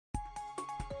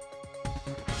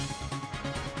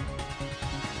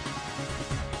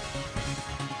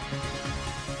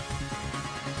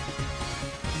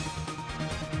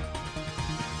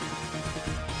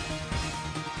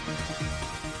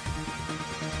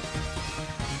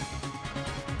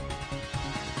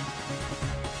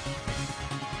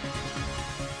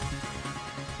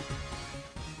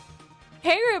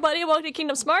Hey everybody, welcome to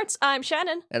Kingdom Smarts. I'm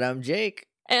Shannon. And I'm Jake.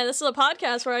 And this is a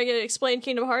podcast where I get to explain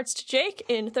Kingdom Hearts to Jake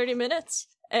in 30 minutes.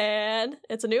 And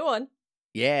it's a new one.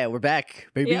 Yeah, we're back,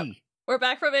 baby. Yep. We're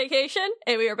back from vacation,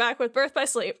 and we are back with Birth by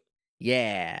Sleep.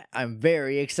 Yeah, I'm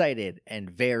very excited and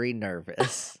very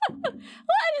nervous. What?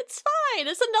 It's fine.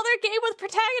 It's another game with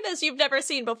protagonists you've never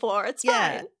seen before. It's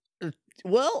fine.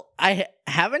 Well,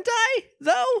 haven't I,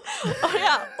 though? Oh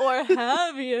yeah, or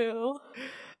have you?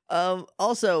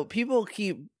 Also, people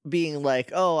keep being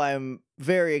like, oh, I'm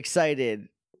very excited,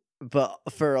 but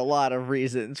for a lot of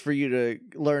reasons for you to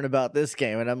learn about this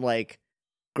game. And I'm like,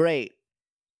 great.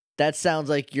 That sounds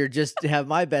like you're just have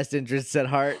my best interests at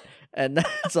heart, and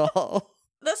that's all.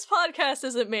 This podcast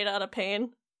isn't made out of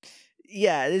pain.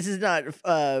 Yeah, this is not,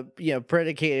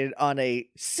 predicated on a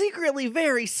secretly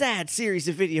very sad series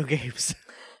of video games.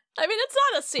 I mean, it's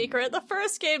not a secret. The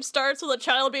first game starts with a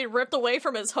child being ripped away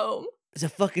from his home. It's a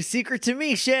fucking secret to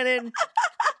me, Shannon.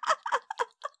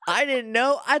 I didn't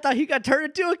know. I thought he got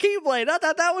turned into a Keyblade. I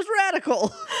thought that was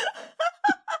radical.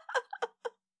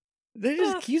 They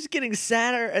just keeps getting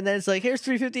sadder, and then it's like, here's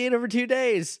 358 over 2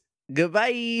 days.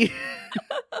 Goodbye.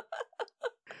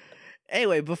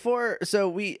 Anyway,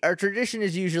 our tradition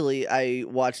is usually I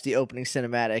watch the opening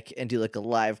cinematic and do like a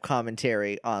live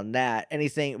commentary on that.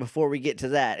 Anything before we get to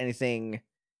that? Anything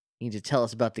you need to tell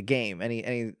us about the game?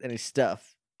 Any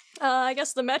stuff? I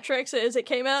guess the metrics is it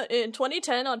came out in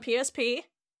 2010 on PSP.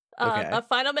 Okay. A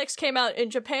Final Mix came out in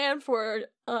Japan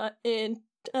in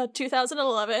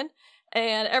 2011,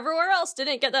 and everywhere else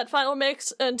didn't get that Final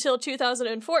Mix until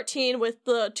 2014 with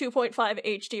the 2.5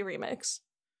 HD remix.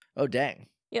 Oh, dang.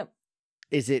 Yep.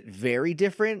 Is it very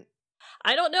different?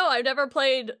 I don't know. I've never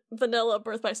played vanilla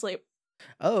Birth by Sleep.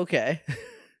 Oh, okay.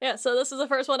 Yeah, so this is the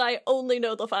first one I only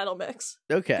know the Final Mix.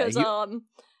 Okay. Because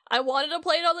I wanted to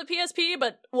play it on the PSP,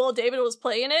 but while David was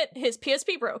playing it, his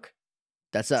PSP broke.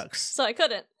 That sucks. So I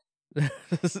couldn't.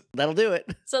 That'll do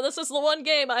it. So this is the one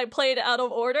game I played out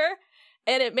of order,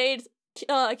 and it made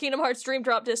Kingdom Hearts Dream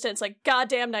Drop Distance like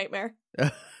goddamn nightmare.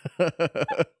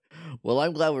 Well,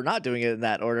 I'm glad we're not doing it in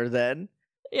that order then.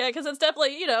 Yeah, because it's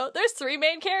definitely, there's three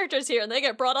main characters here, and they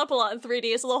get brought up a lot in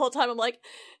 3D, so the whole time I'm like,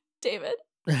 David.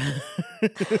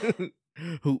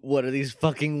 What are these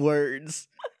fucking words?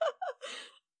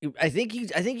 I think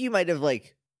you might have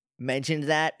like mentioned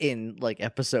that in like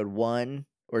episode 1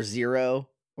 or 0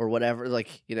 or whatever,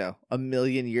 like, a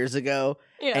million years ago.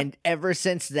 Yeah. And ever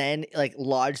since then, like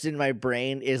lodged in my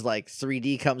brain is like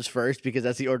 3D comes first because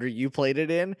that's the order you played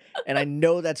it in. And I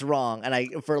know that's wrong.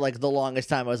 And for like the longest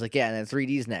time, I was like, yeah, and then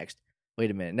 3D's next. Wait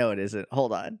a minute. No, it isn't.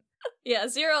 Hold on. Yeah,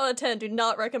 0 out of 10 do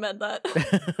not recommend that.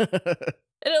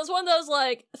 And it was one of those,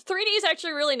 like, 3D is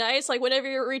actually really nice. Like, whenever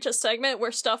you reach a segment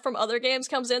where stuff from other games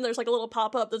comes in, there's, like, a little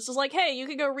pop-up that's just like, hey, you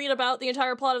can go read about the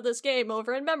entire plot of this game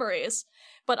over in Memories.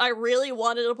 But I really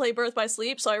wanted to play Birth by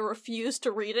Sleep, so I refused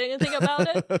to read anything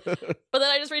about it. But then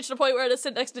I just reached a point where I just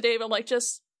sit next to Dave, I'm like,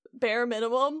 just bare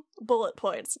minimum, bullet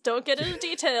points. Don't get into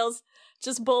details,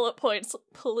 just bullet points,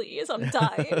 please, I'm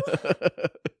dying.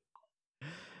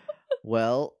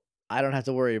 Well, I don't have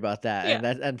to worry about that,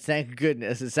 yeah. and thank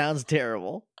goodness. It sounds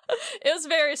terrible. It was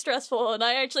very stressful, and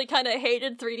I actually kind of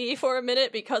hated 3D for a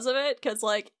minute because of it, because,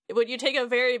 like, when you take a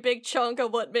very big chunk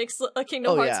of what makes a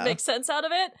Kingdom Hearts make sense out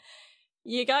of it,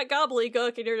 you got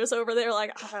gobbledygook, and you're just over there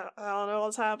like, I don't know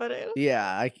what's happening.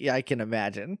 Yeah, I can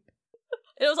imagine.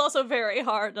 It was also very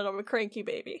hard, and I'm a cranky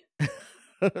baby.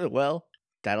 Well,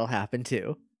 that'll happen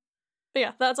too. But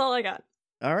yeah, that's all I got.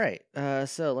 All right,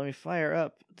 so let me fire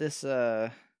up this,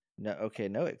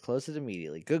 No, it closed it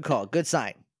immediately. Good call. Good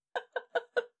sign.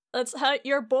 That's how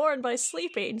you're born, by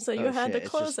sleeping, so you had to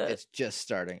close it. It's just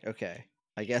starting. Okay.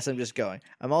 I guess I'm just going.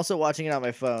 I'm also watching it on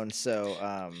my phone,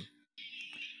 so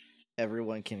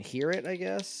everyone can hear it, I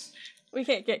guess. We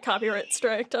can't get copyright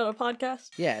striked on a podcast.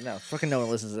 Yeah, no. Fucking no one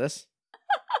listens to this.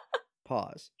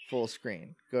 Pause. Full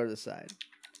screen. Go to the side.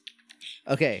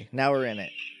 Okay, now we're in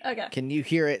it. Okay. Can you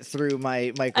hear it through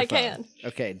my microphone? I can.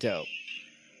 Okay, dope.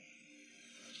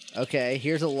 Okay,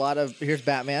 here's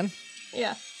Batman.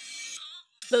 Yeah.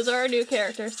 Those are our new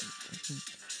characters.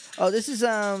 Oh, this is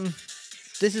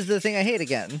the thing I hate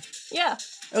again. Yeah.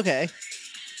 Okay.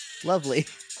 Lovely.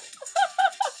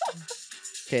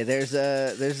 Okay,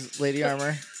 there's Lady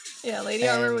Armor. Yeah, Lady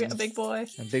Armor, we got a big boy.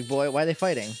 A big boy. Why are they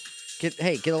fighting?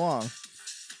 Get along.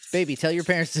 Baby, tell your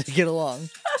parents to get along.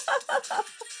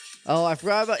 Oh, I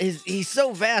forgot about he's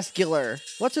so vascular.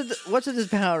 What's with this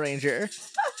Power Ranger?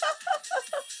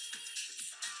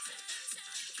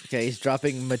 Okay, he's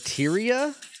dropping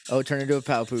materia. Oh, turn into a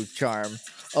Paopu charm.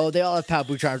 Oh, they all have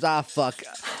Paopu charms. Ah, fuck.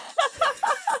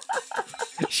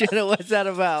 Shit, what's that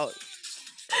about?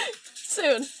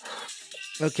 Soon.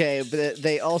 Okay, but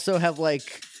they also have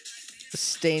like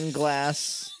stained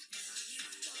glass.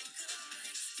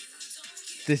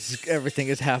 Everything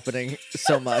is happening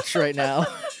so much right now.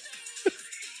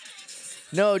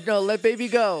 No, let baby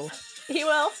go. He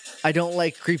will. I don't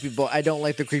like creepy boy. I don't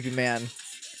like the creepy man.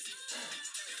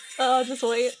 Oh, just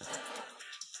wait.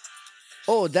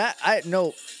 Oh, that's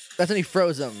when he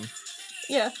froze him.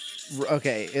 Yeah.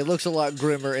 Okay, it looks a lot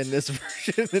grimmer in this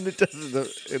version than it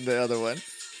does in the other one.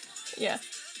 Yeah.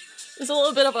 It's a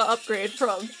little bit of an upgrade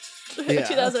from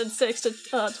 2006 to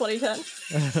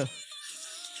 2010.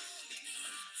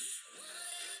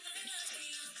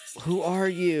 Who are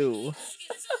you?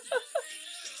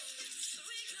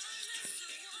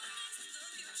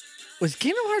 Was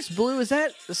Kingdom Hearts blue? Is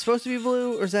that supposed to be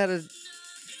blue? Or is that a...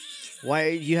 Why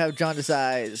you have jaundiced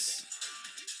eyes?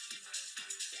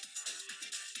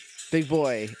 Big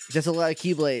boy. That's a lot of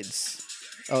Keyblades.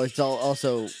 Oh, it's all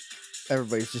also...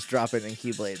 Everybody's just dropping in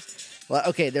Keyblades. Well,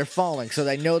 okay, they're falling, so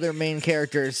I know they're main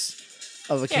characters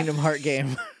of a Kingdom Heart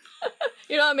game.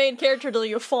 You're not a main character till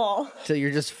you fall. Till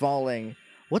you're just falling.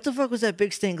 What the fuck was that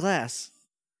big stained glass?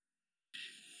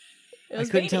 I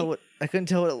couldn't tell what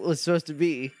it was supposed to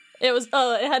be. It was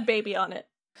it had baby on it.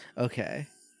 Okay.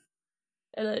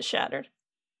 And then it shattered.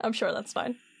 I'm sure that's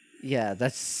fine. Yeah,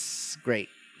 that's great.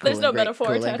 Cool. There's no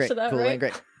metaphor attached to that, cool right? And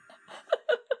great.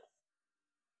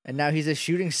 And now he's a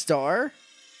shooting star?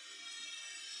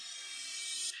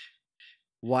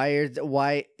 Why is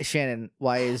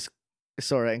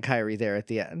Sora and Kairi there at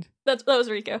the end? That was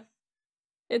Riku.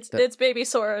 It's baby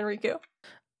Sora and Riku.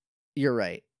 You're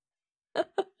right.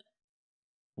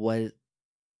 When?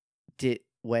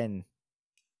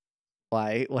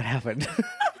 Why? What happened?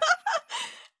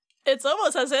 It's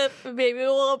almost as if maybe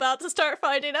we're about to start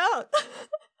finding out.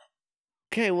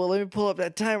 Okay, well, let me pull up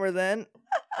that timer then.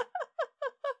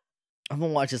 I'm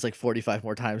gonna watch this like 45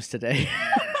 more times today.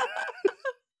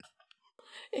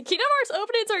 Kingdom Hearts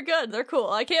openings are good. They're cool.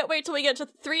 I can't wait till we get to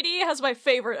 3D. Has my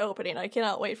favorite opening. I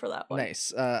cannot wait for that one.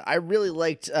 Nice. I really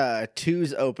liked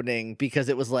 2's opening because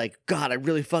it was like, God, I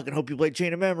really fucking hope you played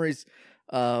Chain of Memories.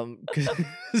 Because I'm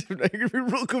gonna be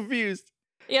real confused.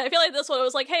 Yeah, I feel like this one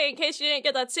was like, hey, in case you didn't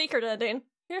get that secret ending,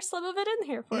 here's some of it in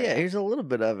here for you. Yeah, here's a little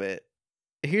bit of it.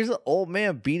 Here's an old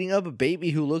man beating up a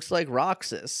baby who looks like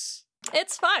Roxas.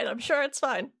 It's fine. I'm sure it's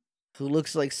fine. Who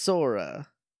looks like Sora.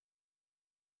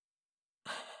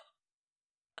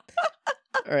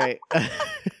 All right.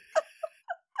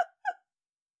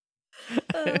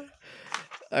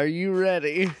 Are you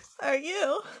ready? Are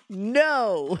you?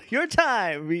 No! Your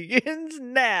time begins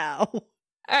now!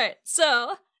 Alright,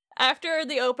 so after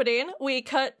the opening, we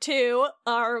cut to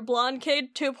our blonde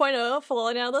kid 2.0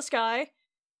 falling out of the sky.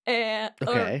 And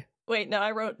okay. Wait, no,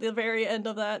 I wrote the very end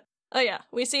of that. Oh yeah,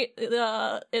 we see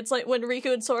it's like when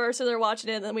Riku and Sora are sitting there watching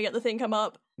it, and then we get the thing come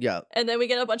up. Yeah. And then we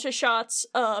get a bunch of shots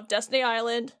of Destiny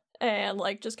Island and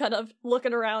like just kind of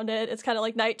looking around it. It's kind of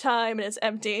like nighttime and it's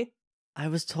empty. I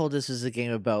was told this is a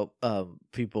game about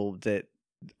people that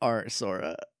aren't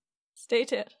Sora. Stay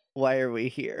tuned. Why are we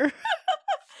here?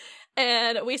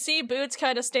 And we see Boots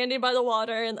kind of standing by the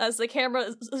water, and as the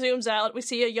camera zooms out, we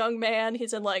see a young man.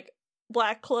 He's in like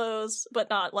black clothes, but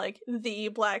not like the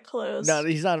black clothes. No,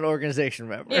 he's not an organization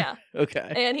member. Yeah.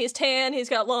 Okay. And he's tan. He's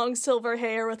got long silver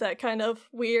hair with that kind of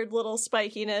weird little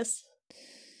spikiness.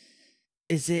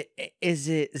 Is it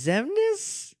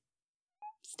Xemnas?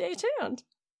 Stay tuned.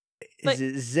 Is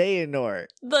it Xehanort?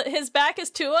 His back is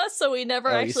to us, so we never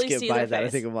actually see their face. I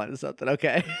think I'm onto something.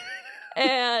 Okay.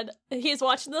 And he's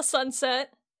watching the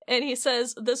sunset, and he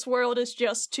says, "This world is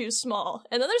just too small."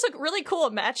 And then there's a really cool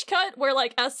match cut where,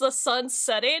 like, as the sun's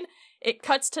setting, it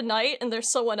cuts to night, and there's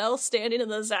someone else standing in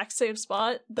the exact same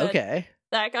spot that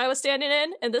that guy was standing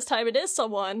in. And this time it is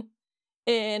someone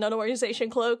in an organization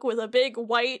cloak with a big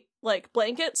white, like,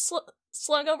 blanket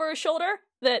slung over his shoulder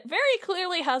that very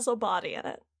clearly has a body in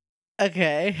it.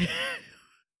 Okay.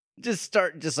 Just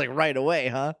like right away,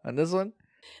 huh? On this one?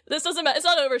 This doesn't matter. It's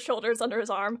not over his shoulder, it's under his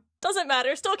arm. Doesn't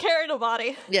matter. Still carrying a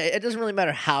body. Yeah, it doesn't really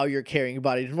matter how you're carrying a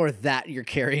body. It's more that you're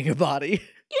carrying a body.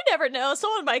 You never know.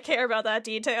 Someone might care about that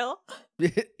detail.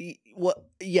 Well,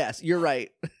 yes, you're right.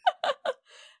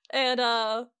 And,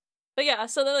 but yeah,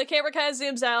 so then the camera kind of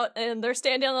zooms out, and they're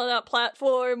standing on that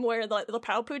platform where the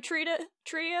Paupu tree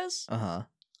is. Uh-huh.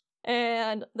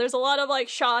 And there's a lot of, like,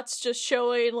 shots just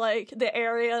showing, like, the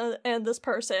area and this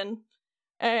person.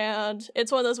 And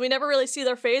it's one of those, we never really see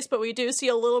their face, but we do see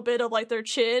a little bit of, like, their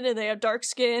chin, and they have dark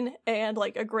skin and,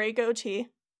 like, a gray goatee.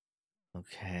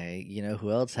 Okay, you know who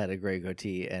else had a gray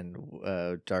goatee and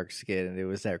dark skin, and it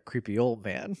was that creepy old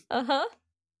man. Uh-huh.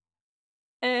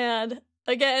 And,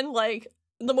 again, like,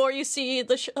 the more you see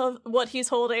of what he's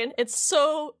holding, it's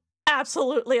so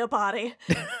absolutely a body.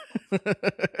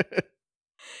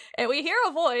 And we hear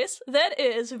a voice that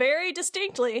is very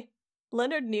distinctly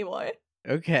Leonard Nimoy.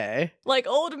 Okay. Like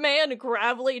old man,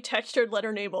 gravelly textured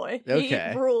Leonard Nimoy.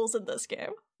 Okay. He rules in this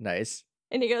game. Nice.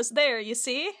 And he goes, "There, you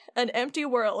see? An empty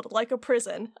world, like a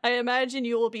prison. I imagine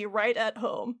you will be right at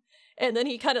home." And then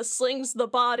he kind of slings the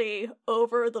body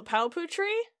over the Paupu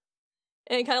tree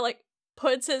and kind of like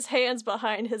puts his hands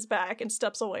behind his back and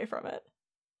steps away from it.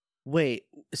 Wait,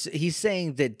 so he's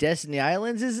saying that Destiny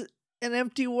Islands is an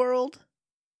empty world?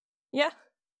 Yeah.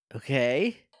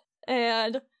 Okay.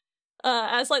 And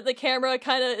as like the camera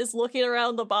kind of is looking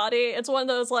around the body, it's one of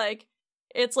those like,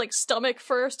 it's like stomach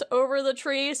first over the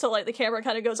tree, so like the camera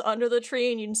kind of goes under the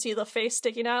tree and you can see the face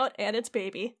sticking out, and it's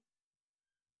baby.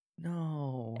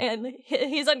 No. And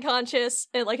he's unconscious,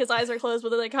 and like his eyes are closed, but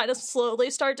then they kind of slowly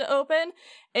start to open,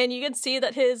 and you can see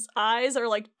that his eyes are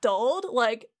like dulled,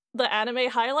 like the anime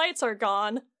highlights are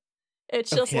gone. It's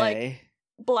just like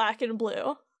black and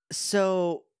blue.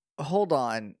 So, hold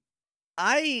on.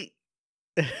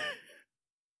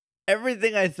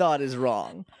 Everything I thought is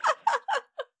wrong.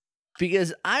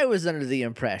 Because I was under the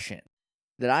impression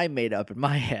that I made up in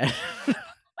my head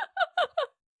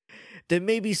that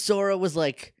maybe Sora was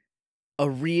like a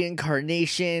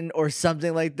reincarnation or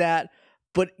something like that,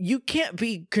 but you can't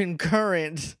be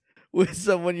concurrent with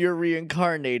someone you're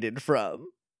reincarnated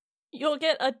from. You'll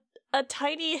get a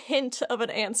tiny hint of an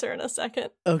answer in a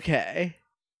second. Okay.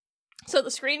 So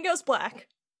the screen goes black,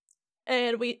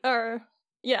 and we are,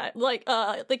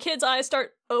 the kid's eyes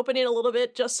start opening a little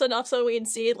bit, just enough so we can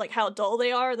see like how dull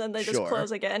they are, then they just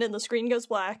close again, and the screen goes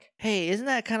black. Hey, isn't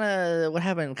that kind of what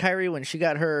happened to Kairi when she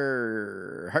got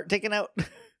her heart taken out?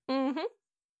 Mm-hmm.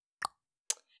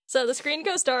 So the screen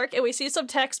goes dark, and we see some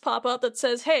text pop up that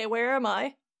says, "Hey, where am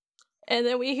I?" And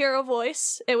then we hear a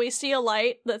voice, and we see a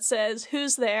light that says,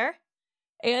 "Who's there?"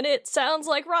 And it sounds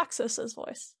like Roxas's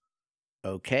voice.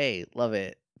 Okay, love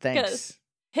it. Thanks.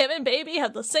 Him and Baby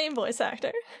have the same voice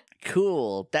actor.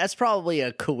 Cool. That's probably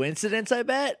a coincidence, I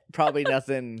bet. Probably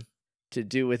nothing to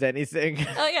do with anything.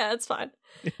 Oh yeah, it's fine.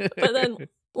 But then,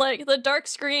 like, the dark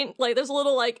screen, like, there's a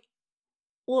little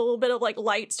bit of, like,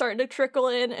 light starting to trickle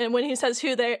in, and when he says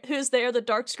who's there, the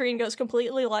dark screen goes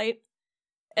completely light.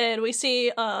 And we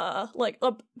see, like,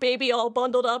 a baby all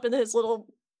bundled up in his little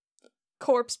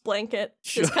corpse blanket.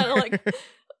 Just kind of, like,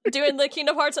 doing the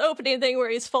Kingdom Hearts opening thing where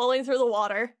he's falling through the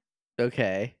water.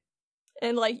 Okay.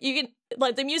 And, like, you can,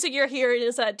 like, the music you're hearing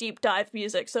is that deep dive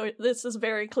music, so this is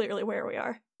very clearly where we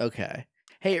are. Okay.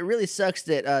 Hey, it really sucks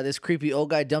that this creepy old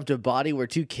guy dumped a body where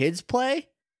two kids play.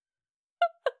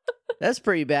 That's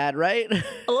pretty bad, right?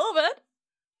 A little bit.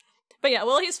 But yeah,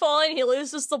 while he's falling, he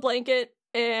loses the blanket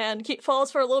and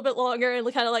falls for a little bit longer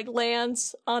and kind of, like,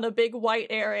 lands on a big white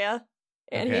area.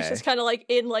 And he's just kind of, like,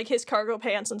 in, like, his cargo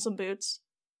pants and some boots.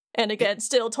 And again,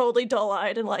 still totally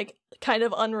dull-eyed and, like, kind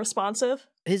of unresponsive.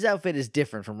 His outfit is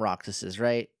different from Roxas's,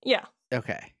 right? Yeah.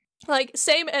 Okay. Like,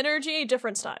 same energy,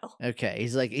 different style. Okay,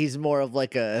 he's more of,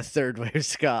 like, a third wave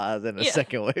ska than a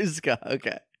second wave ska.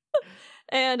 Okay.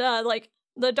 And, like,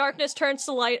 the darkness turns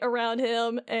to light around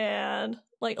him, and,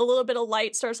 like, a little bit of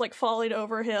light starts, like, falling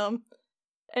over him.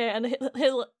 And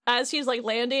as he's, like,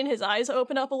 landing, his eyes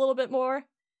open up a little bit more.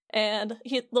 And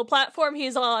the platform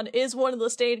he's on is one of the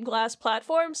stained glass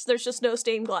platforms. There's just no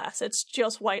stained glass. It's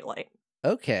just white light.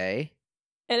 Okay.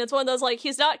 And it's one of those, like,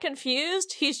 he's not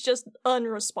confused, he's just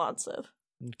unresponsive.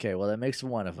 Okay, well, that makes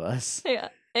one of us. Yeah.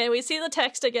 And we see the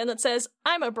text again that says,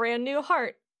 "I'm a brand new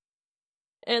heart."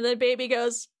 And then Baby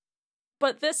goes,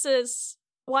 "But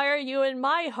why are you in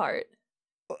my heart?"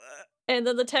 And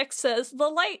then the text says, "The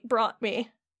light brought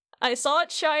me. I saw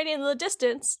it shining in the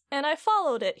distance, and I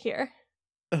followed it here."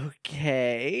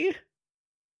 Okay.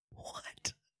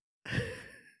 What?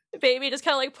 Baby just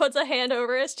kind of, like, puts a hand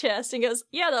over his chest and goes,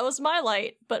 "Yeah, that was my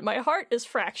light, but my heart is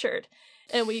fractured."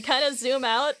 And we kind of zoom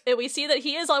out, and we see that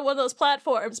he is on one of those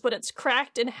platforms, but it's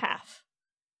cracked in half.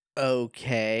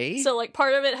 Okay. So, like,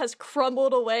 part of it has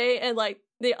crumbled away, and, like,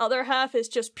 the other half is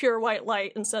just pure white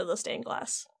light instead of the stained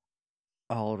glass.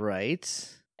 All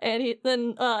right. And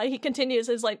he continues,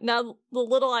 is like, "Now the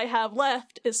little I have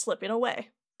left is slipping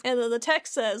away." And then the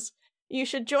text says, "You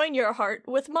should join your heart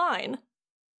with mine."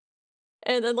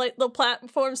 And then, like, the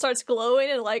platform starts glowing,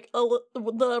 and, like,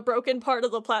 the broken part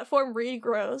of the platform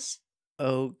regrows.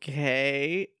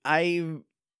 Okay. I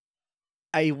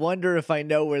wonder if I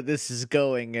know where this is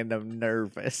going, and I'm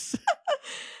nervous.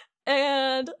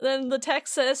 And then the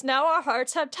text says, "Now our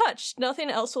hearts have touched.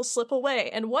 Nothing else will slip away.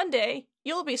 And one day,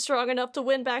 you'll be strong enough to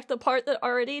win back the part that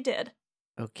already did."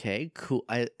 Okay, cool.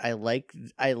 I like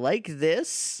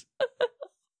this.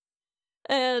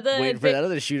 And then Waiting for that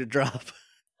other shoe to drop.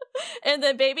 And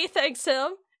then Baby thanks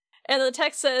him, and the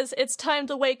text says, "It's time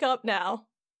to wake up now.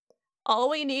 All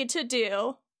we need to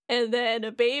do," and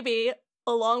then Baby,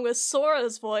 along with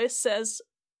Sora's voice, says,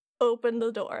 "Open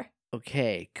the door."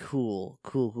 Okay, cool.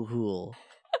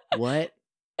 What?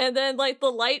 And then, like,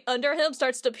 the light under him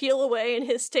starts to peel away and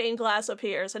his stained glass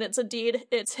appears. And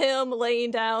it's him laying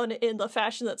down in the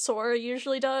fashion that Sora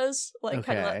usually does, like,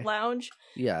 kind of that lounge.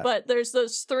 Yeah. But there's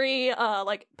those three,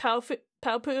 like,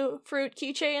 Paopu fruit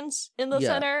keychains in the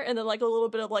center, and then, like, a little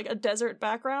bit of, like, a desert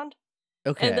background.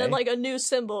 Okay. And then, like, a new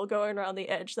symbol going around the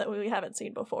edge that we haven't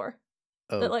seen before.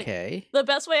 Okay. But, like, the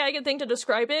best way I can think to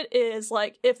describe it is,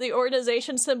 like, if the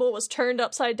organization symbol was turned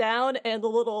upside down and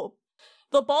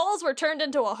the balls were turned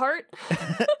into a heart.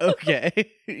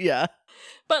 Okay. Yeah.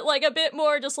 But, like, a bit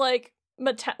more just, like,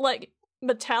 metallic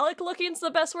looking is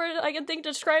the best word I can think to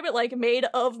describe it. Like, made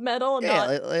of metal.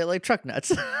 And like truck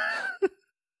nuts.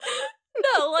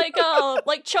 No,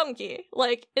 like chunky.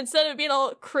 Like, instead of being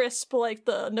all crisp like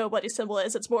the nobody symbol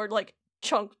is, it's more like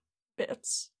chunk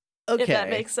bits. Okay. If that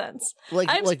makes sense. Like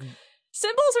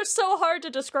symbols are so hard to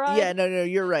describe. Yeah, no,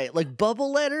 you're right. Like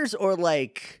bubble letters or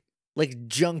like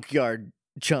junkyard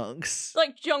chunks.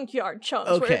 Like junkyard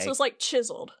chunks, where it's just like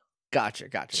chiseled. Gotcha.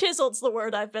 Chiseled's the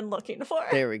word I've been looking for.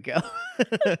 There we go.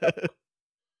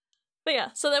 But yeah,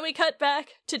 so then we cut back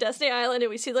to Destiny Island and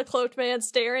we see the cloaked man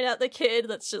staring at the kid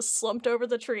that's just slumped over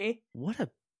the tree.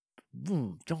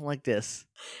 Don't like this.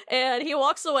 And he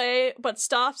walks away, but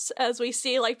stops as we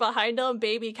see, like, behind him,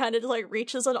 Baby kind of, like,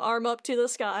 reaches an arm up to the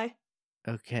sky.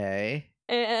 Okay.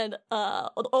 And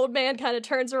the old man kind of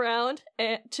turns around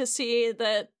to see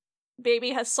that Baby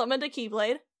has summoned a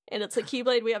Keyblade, and it's a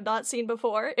Keyblade we have not seen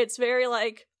before. It's very,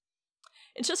 like,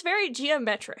 it's just very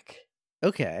geometric.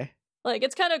 Okay. Like,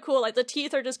 it's kind of cool. Like, the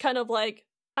teeth are just kind of, like,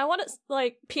 I want it,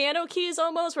 like, piano keys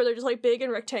almost, where they're just, like, big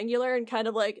and rectangular and kind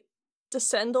of, like,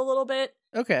 descend a little bit.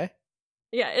 Okay.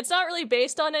 Yeah, it's not really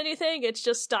based on anything. It's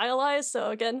just stylized,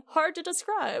 so again, hard to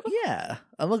describe. Yeah.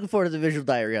 I'm looking forward to the visual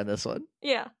diary on this one.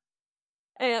 Yeah.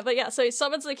 But yeah, so he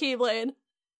summons the Keyblade,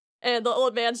 and the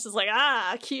old man's just like,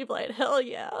 Keyblade, hell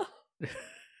yeah.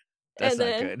 That's and not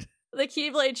then good. The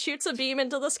Keyblade shoots a beam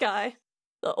into the sky.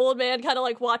 The old man kind of,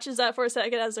 like, watches that for a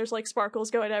second as there's, like, sparkles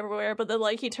going everywhere, but then,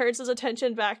 like, he turns his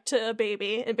attention back to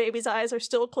Baby, and Baby's eyes are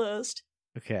still closed.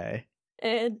 Okay.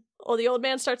 And the old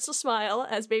man starts to smile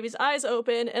as Baby's eyes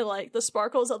open, and, like, the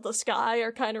sparkles of the sky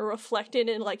are kind of reflected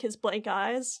in, like, his blank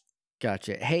eyes.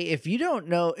 Gotcha. Hey, if you don't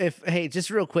know, just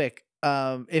real quick,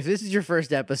 if this is your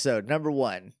first episode, number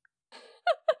 1,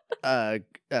 that's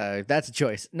a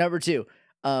choice. Number 2,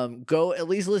 go at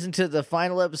least listen to the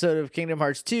final episode of Kingdom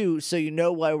Hearts 2 so you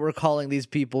know why we're calling these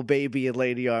people Baby and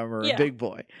Lady Armor and Big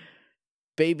Boy.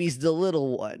 Baby's the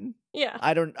little one. Yeah.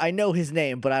 I know his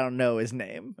name, but I don't know his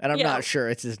name. And I'm not sure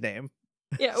it's his name.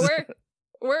 Yeah,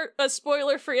 we're as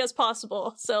spoiler free as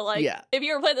possible. So, like, if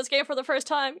you were playing this game for the first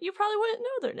time, you probably wouldn't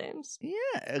know their names.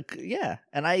 Yeah.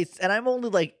 And I'm only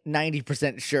like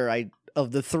 90% sure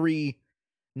of the 3.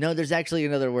 No, there's actually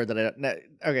another word that I don't. No,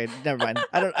 okay, never mind.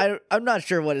 I'm not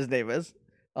sure what his name is.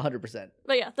 100%.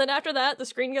 But yeah, then after that, the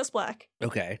screen goes black.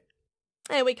 Okay.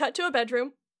 And we cut to a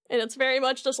bedroom, and it's very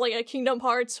much just like a Kingdom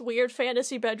Hearts weird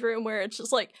fantasy bedroom where it's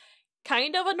just like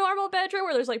kind of a normal bedroom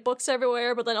where there's like books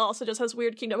everywhere, but then also just has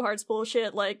weird Kingdom Hearts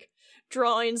bullshit like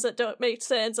drawings that don't make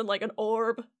sense and like an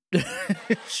orb.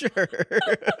 Sure.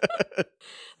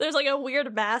 There's like a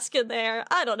weird mask in there.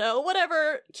 I don't know.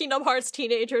 Whatever Kingdom Hearts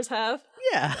teenagers have.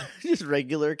 Yeah, just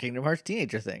regular Kingdom Hearts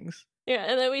teenager things. Yeah,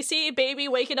 and then we see Baby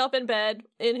waking up in bed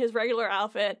in his regular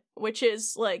outfit, which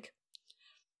is like,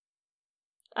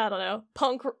 I don't know,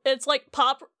 punk. It's like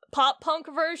pop punk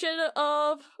version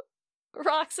of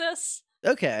Roxas.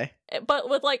 Okay. But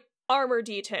with like armor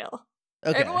detail.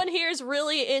 Okay. Everyone here is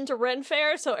really into Ren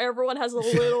Fair, so everyone has a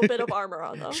little bit of armor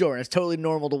on them. Sure, and it's totally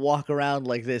normal to walk around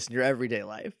like this in your everyday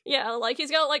life. Yeah, like he's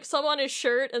got like some on his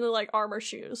shirt and then like armor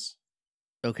shoes.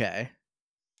 Okay.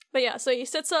 But yeah, so he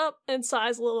sits up and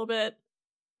sighs a little bit,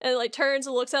 and like turns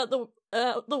and looks out the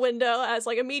window as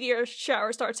like a meteor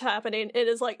shower starts happening. It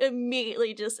is like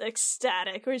immediately just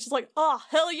ecstatic. Where he's just like, "Oh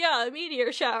hell yeah, a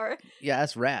meteor shower!" Yeah,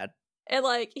 that's rad. And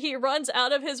like he runs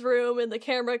out of his room, and the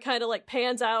camera kind of like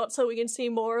pans out so we can see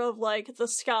more of like the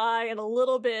sky and a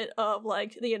little bit of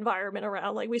like the environment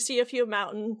around. Like we see a few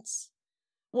mountains.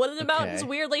 One of the mountains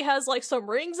weirdly has like some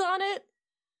rings on it.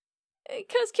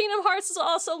 Because Kingdom Hearts is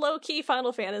also low-key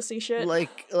Final Fantasy shit.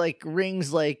 Like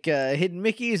rings like hidden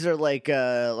Mickeys or like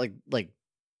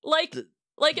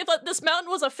if this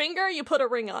mountain was a finger, you put a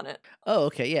ring on it. Oh,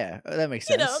 okay, yeah. That makes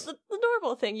sense. You know, the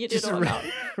normal thing you do just to a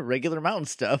mountain. Regular mountain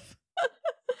stuff.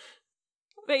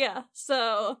 But yeah,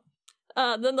 so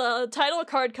then the title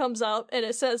card comes up and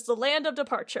it says the Land of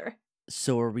Departure.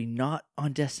 So are we not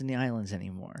on Destiny Islands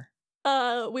anymore?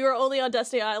 We were only on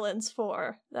Destiny Islands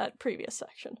for that previous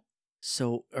section.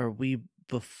 So are we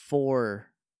before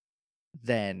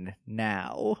then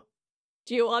now?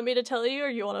 Do you want me to tell you, or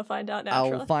you want to find out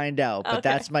naturally? I'll find out, but Okay.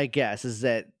 that's my guess, is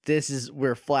that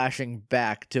we're flashing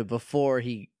back to before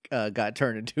he got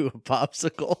turned into a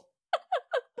popsicle.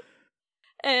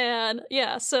 And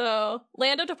yeah, so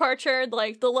Land of Departure,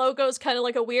 like the logo's kind of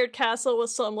like a weird castle with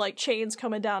some like chains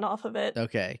coming down off of it.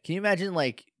 Okay. Can you imagine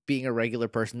like being a regular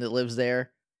person that lives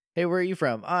there? Hey, where are you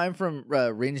from? Oh, I'm from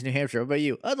Range, New Hampshire. What about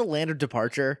you? Oh, the Land of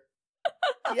Departure.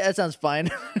 Yeah, that sounds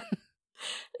fine.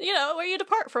 You know, where you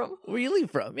depart from. Where you leave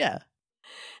from, yeah.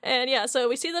 And yeah, so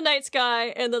we see the night sky,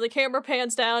 and then the camera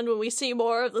pans down when we see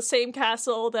more of the same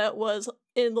castle that was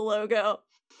in the logo.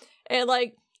 And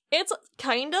like, it's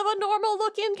kind of a normal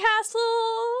looking castle.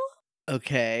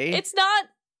 Okay. It's not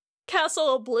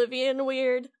Castle Oblivion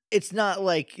weird. It's not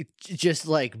like just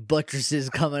like buttresses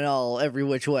coming all every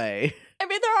which way. I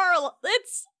mean, there are,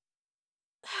 it's,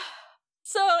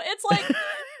 so it's like,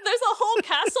 there's a whole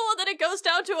castle and then it goes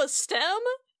down to a stem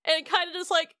and it kind of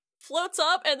just like floats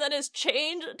up and then is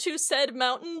chained to said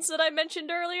mountains that I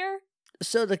mentioned earlier.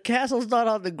 So the castle's not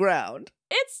on the ground.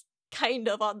 It's kind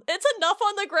of on, it's enough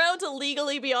on the ground to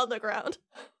legally be on the ground.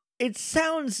 It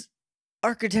sounds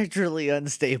architecturally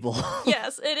unstable.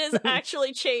 Yes, it is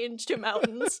actually chained to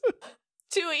mountains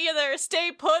to either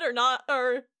stay put or not,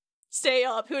 or stay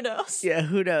up, who knows. Yeah,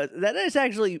 who knows? That is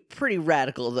actually pretty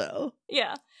radical, though.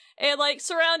 Yeah. And like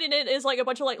surrounding it is like a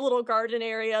bunch of like little garden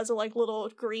areas and like little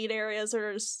green areas.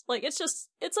 There's like, it's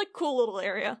a cool little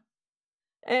area.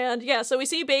 And yeah, so we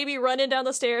see Baby running down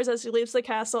the stairs as he leaves the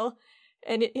castle.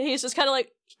 And he's just kind of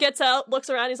like, gets out, looks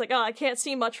around, he's like, oh, I can't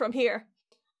see much from here.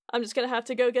 I'm just gonna have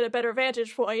to go get a better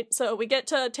vantage point. So we get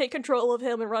to take control of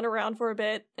him and run around for a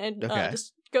bit and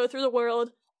just go through the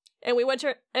world. And we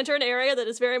enter an area that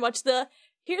is very much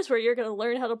here's where you're gonna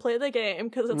learn how to play the game,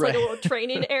 because it's like a little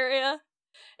training area.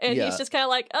 And he's just kind of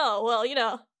like, oh, well, you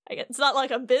know, it's not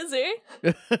like I'm busy.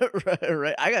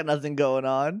 right. I got nothing going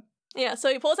on. Yeah,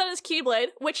 so he pulls out his Keyblade,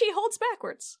 which he holds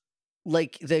backwards.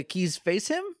 Like the keys face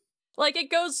him? Like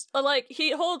it goes, like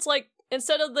he holds like,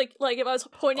 instead of like if I was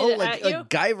pointing it at you. Like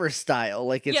Guyver style,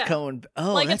 like it's going.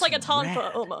 Oh, like it's like a tonfa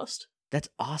tonfa almost. That's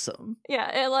awesome. Yeah,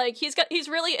 and like he's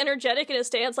really energetic in his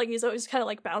stance, like he's always kind of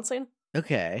like bouncing.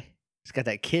 Okay. He's got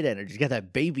that kid energy. He's got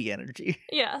that baby energy.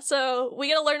 Yeah, so we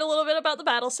get to learn a little bit about the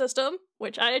battle system,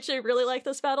 which I actually really like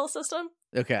this battle system.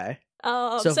 Okay.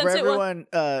 So for everyone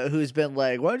who's been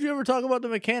like, why don't you ever talk about the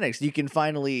mechanics? You can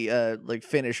finally like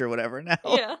finish or whatever now.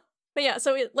 Yeah. But yeah,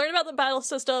 so we learn about the battle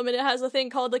system, and it has a thing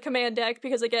called the command deck,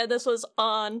 because again, this was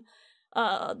on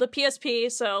the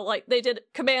PSP, so like they did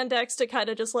command decks to kind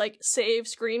of just like save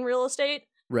screen real estate.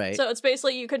 Right. So it's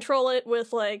basically you control it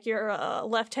with like your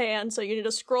left hand, so you need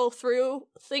to scroll through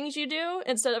things you do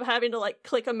instead of having to like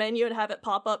click a menu and have it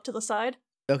pop up to the side.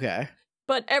 Okay.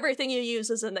 But everything you use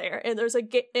is in there, and there's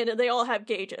and they all have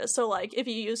gauges. So like if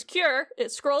you use Cure,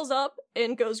 it scrolls up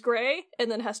and goes gray and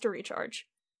then has to recharge.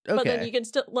 Okay. But then you can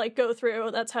still like go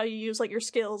through. That's how you use like your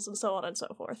skills and so on and so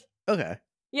forth. Okay.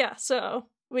 Yeah, so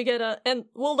we get and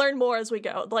we'll learn more as we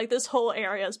go. Like this whole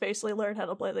area is basically learn how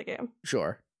to play the game.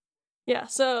 Sure. Yeah,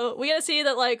 so we get to see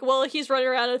that, like, well, he's running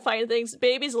around and fighting things.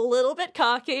 Baby's a little bit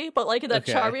cocky, but, like, in that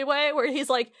charming way where he's,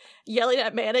 like, yelling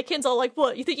at mannequins, all like,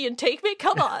 what, you think you can take me?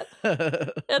 Come on.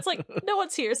 It's like, no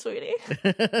one's here, sweetie.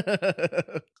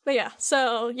 But yeah,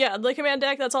 so, yeah, the command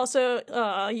deck, that's also,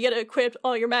 you get to equip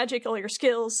all your magic, all your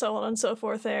skills, so on and so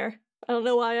forth there. I don't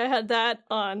know why I had that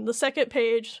on the second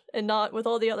page and not with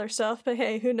all the other stuff, but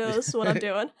hey, who knows what I'm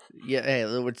doing. Yeah, hey,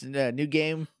 it's new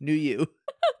game, new you.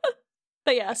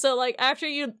 But yeah, so like after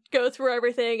you go through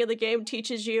everything and the game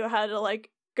teaches you how to like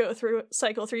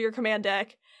cycle through your command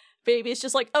deck, Baby's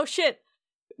just like, oh shit,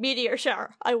 meteor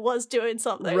shower. I was doing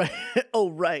something. Right.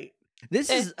 Oh, right. This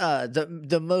is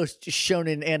the most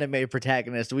shonen anime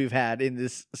protagonist we've had in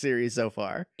this series so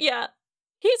far. Yeah.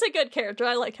 He's a good character.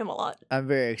 I like him a lot. I'm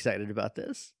very excited about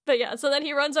this. But yeah, so then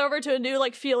he runs over to a new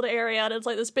like field area, and it's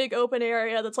like this big open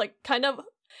area that's like kind of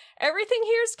everything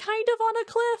here is kind of on a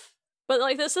cliff. But,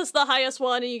 like, this is the highest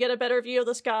one, and you get a better view of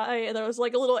the sky, and there's,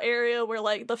 like, a little area where,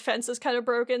 like, the fence is kind of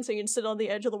broken, so you can sit on the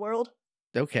edge of the world.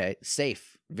 Okay,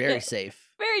 safe. Very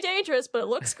safe. Very dangerous, but it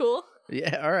looks cool.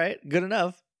 Yeah, all right. Good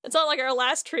enough. It's not like our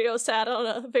last trio sat on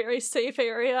a very safe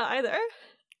area, either.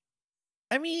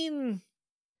 I mean,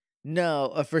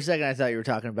 no. For a second, I thought you were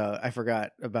talking about, I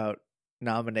forgot about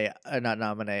Shion.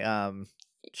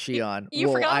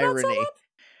 You forgot irony. about someone?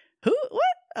 Who? What?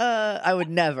 I would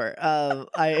never.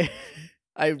 I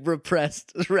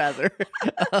repressed rather.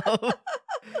 um,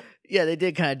 yeah, they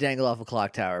did kind of dangle off a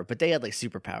clock tower, but they had like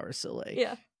superpowers, so like,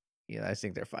 Yeah. I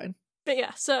think they're fine. But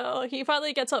yeah, so he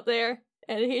finally gets up there,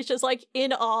 and he's just like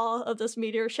in awe of this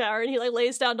meteor shower, and he like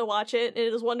lays down to watch it, and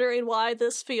is wondering why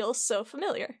this feels so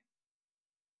familiar.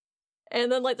 And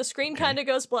then like the screen Okay. kind of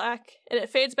goes black, and it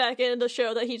fades back in to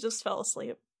show that he just fell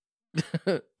asleep.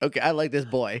 Okay, I like this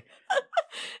boy.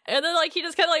 And then like he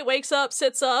just kind of like wakes up,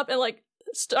 sits up, and like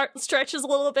stretches a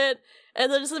little bit, and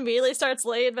then just immediately starts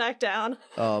laying back down.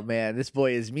 Oh man, this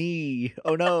boy is me.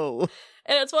 Oh no.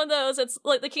 And it's one of those, it's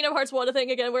like the Kingdom Hearts 1 thing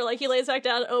again, where like he lays back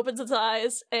down, opens his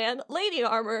eyes, and Lady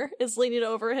Armor is leaning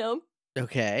over him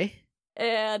Okay.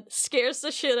 and scares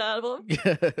the shit out of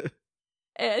him.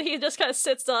 And he just kind of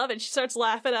sits up, and she starts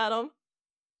laughing at him.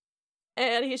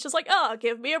 And he's just like, "Oh,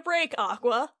 give me a break,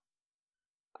 Aqua."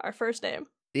 Our first name.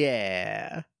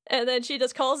 Yeah. And then she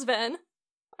just calls Ven,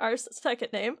 our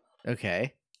second name,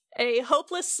 Okay. a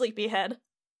hopeless sleepyhead.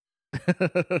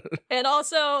 And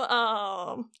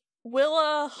also,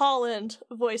 Willa Holland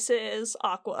voices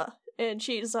Aqua, and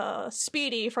she's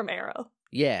Speedy from Arrow.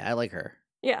 Yeah, I like her.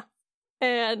 Yeah.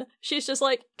 And she's just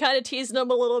like kind of teasing him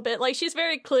a little bit. Like she's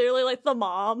very clearly like the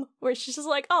mom, where she's just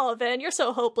like, "Oh, Ven, you're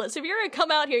so hopeless. If you're gonna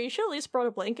come out here, you should at least brought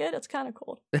a blanket. It's kind of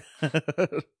cold."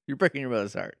 You're breaking your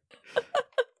mother's heart.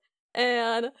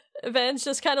 And Ven's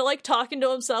just kind of like talking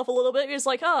to himself a little bit. He's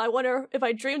like, "Oh, I wonder if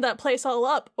I dreamed that place all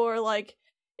up, or like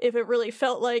if it really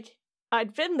felt like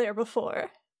I'd been there before."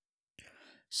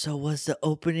 So was the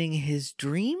opening his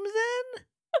dream then?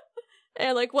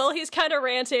 And like, while he's kind of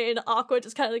ranting, Aqua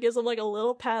just kind of gives him like a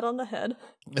little pat on the head.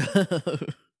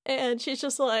 And she's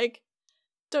just like,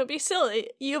 "Don't be silly.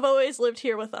 You've always lived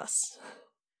here with us."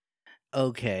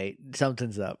 Okay,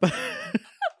 something's up.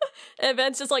 And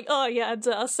Ven's just like, "Oh yeah,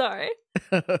 duh, sorry."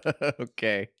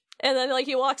 Okay. And then like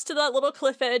he walks to that little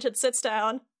cliff edge and sits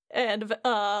down, and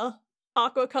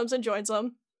Aqua comes and joins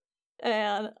him.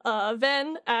 And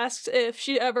Ven asks if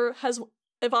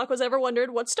Aqua's ever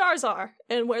wondered what stars are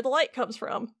and where the light comes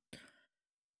from.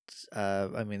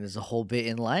 I mean, there's a whole bit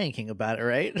in Lion King about it,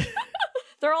 right?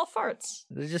 They're all farts.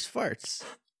 They're just farts.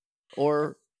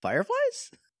 Or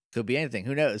fireflies? Could be anything.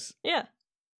 Who knows? Yeah.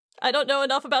 I don't know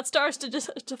enough about stars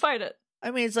to fight it. I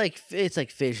mean, it's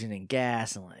like fission and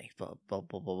gas and like blah, blah,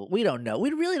 blah, blah, blah. We don't know. We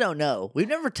really don't know. We've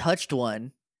never touched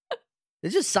one.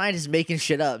 It's just scientists making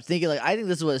shit up, thinking like, I think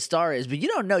this is what a star is, but you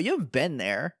don't know. You haven't been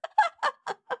there.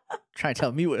 Trying to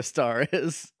tell me what a star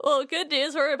is. Well, good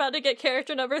news. We're about to get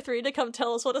character number 3 to come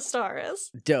tell us what a star is.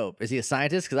 Dope. Is he a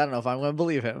scientist? Because I don't know if I'm going to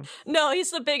believe him. No,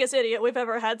 he's the biggest idiot we've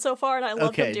ever had so far, and I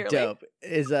love him dearly. Dope.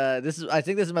 I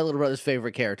think this is my little brother's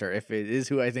favorite character, if it is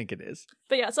who I think it is.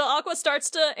 But yeah, so Aqua starts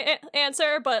to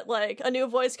answer, but like a new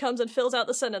voice comes and fills out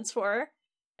the sentence for her,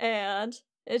 and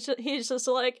he's just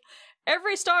like,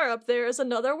 "Every star up there is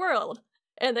another world."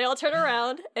 And they all turn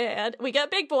around, and we get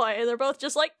Big Boy, and they're both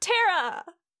just like, "Terra!"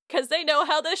 Because they know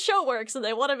how this show works, and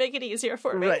they want to make it easier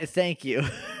for me. Right, thank you.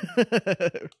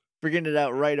 For getting it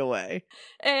out right away.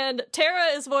 And Terra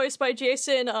is voiced by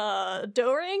Jason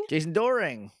Doring. Jason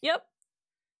Doring. Yep.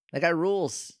 That guy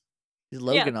rules. He's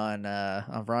Logan on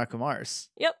Veronica Mars.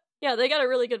 Yep. Yeah, they got a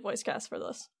really good voice cast for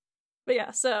this. But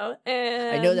yeah, so,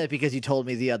 and... I know that because you told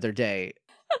me the other day.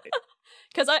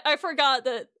 Because I forgot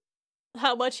that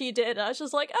how much he did. I was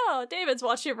just like, "Oh, David's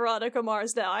watching Veronica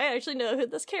Mars now. I actually know who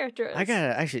this character is."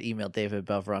 I should email David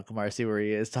about Veronica Mars, see where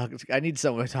he is. I need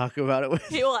someone to talk about it with.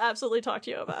 He will absolutely talk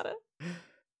to you about it.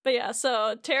 But yeah,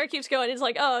 so Terra keeps going. He's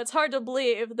like, "Oh, it's hard to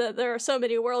believe that there are so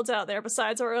many worlds out there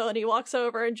besides our own." He walks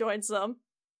over and joins them.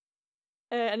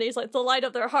 And he's like, "The light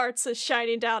of their hearts is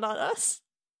shining down on us."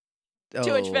 Oh.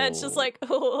 To which Ven's just like,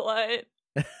 "Oh, what?"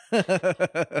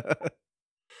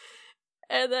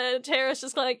 And then Terra's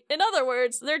just like, "In other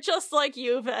words, they're just like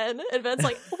you, Ven." And Ven's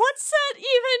like, "What's that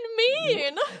even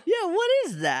mean?" Yeah, what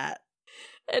is that?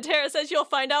 And Terra says, "You'll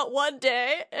find out one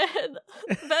day." And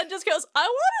Ven just goes, "I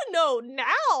want to know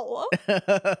now."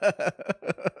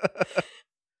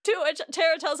 To which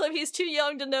Terra tells him he's too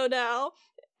young to know now.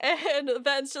 And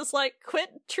Ven's just like,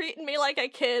 "Quit treating me like a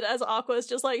kid," as Aqua's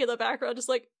just like in the background, just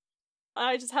like,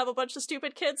 "I just have a bunch of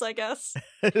stupid kids, I guess."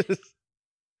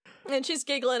 And she's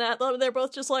giggling at them, and they're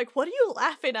both just like, "What are you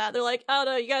laughing at?" They're like, "I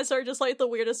don't know, you guys are just like the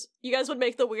weirdest, you guys would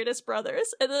make the weirdest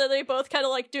brothers." And then they both kind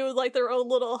of like do like their own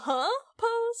little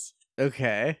pose.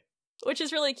 Okay. Which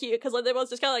is really cute, because like they both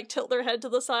just kind of like tilt their head to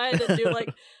the side and do like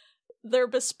their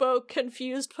bespoke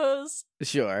confused pose.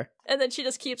 Sure. And then she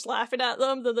just keeps laughing at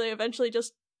them, then they eventually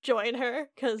just join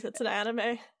her, because it's an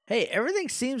anime. Hey, everything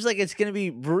seems like it's gonna be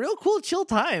real cool, chill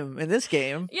time in this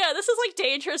game. Yeah, this is like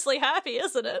dangerously happy,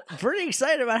 isn't it? I'm pretty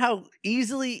excited about how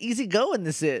easy going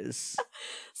this is.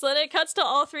 So then it cuts to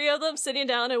all three of them sitting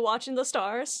down and watching the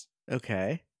stars.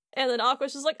 Okay. And then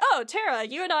Aqua's just like, oh, Terra,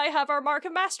 you and I have our Mark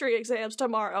of Mastery exams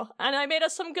tomorrow, and I made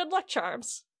us some good luck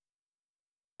charms.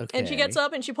 Okay. And she gets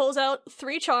up and she pulls out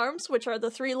 3 charms, which are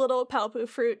the 3 little Palpu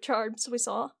fruit charms we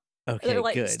saw. Okay, They're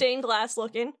like good. stained glass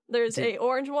looking. There's a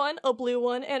orange one, a blue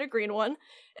one, and a green one.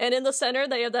 And in the center,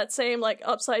 they have that same like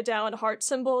upside down heart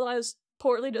symbol I was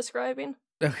poorly describing.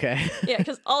 Okay. Yeah,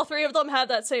 because all 3 of them have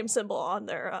that same symbol on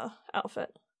their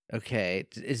outfit. Okay.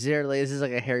 Is this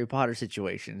like a Harry Potter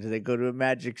situation? Do they go to a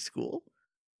magic school?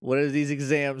 What are these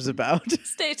exams about?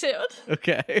 Stay tuned.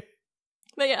 Okay.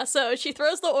 But yeah, so she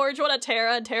throws the orange one at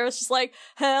Terra, and Terra's just like,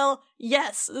 hell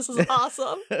yes, this is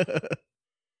awesome.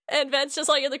 And Ven's just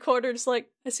like in the corner, just like,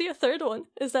 I see a third one.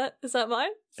 Is that mine?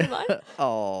 Is it mine?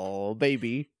 Oh,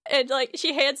 baby. And like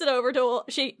she hands it over to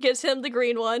she gives him the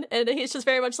green one, and he's just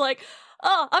very much like,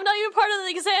 oh, I'm not even part of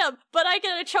the exam, but I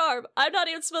get a charm. I'm not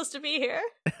even supposed to be here.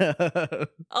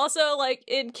 Also, like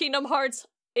in Kingdom Hearts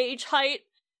age height,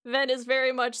 Ven is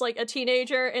very much like a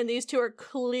teenager, and these two are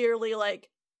clearly like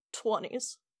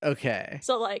 20s. Okay.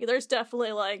 So like there's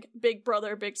definitely like big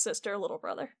brother, big sister, little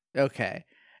brother. Okay.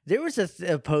 There was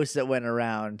a post that went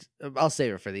around, I'll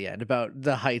save it for the end, about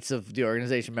the heights of the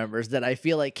organization members that I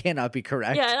feel like cannot be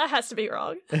correct. Yeah, that has to be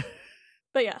wrong.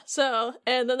 But yeah, so,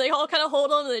 and then they all kind of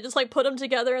hold them, and they just like put them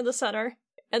together in the center.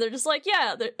 And they're just like,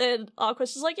 yeah, and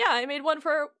Aqua's just like, yeah, I made one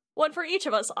for each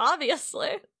of us, obviously.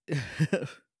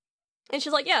 And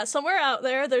she's like, yeah, somewhere out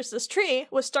there's this tree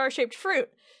with star-shaped fruit,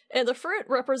 and the fruit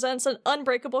represents an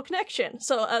unbreakable connection.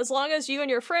 So as long as you and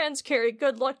your friends carry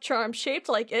good luck charms shaped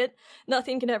like it,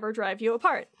 nothing can ever drive you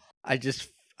apart.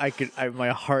 My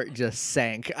heart just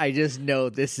sank. I just know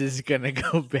this is gonna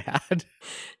go bad.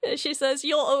 And she says,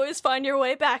 you'll always find your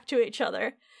way back to each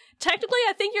other. Technically,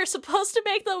 I think you're supposed to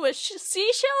make them with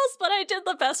seashells, but I did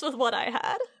the best with what I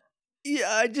had. Yeah,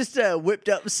 I just whipped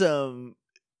up some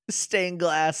stained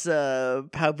glass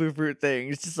Palpu fruit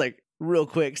things, just like real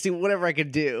quick, see whatever I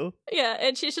could do. Yeah,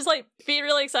 and she's just like being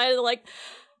really excited. Like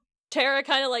Terra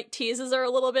kind of like teases her a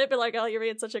little bit, but like, oh, you're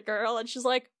being such a girl, and she's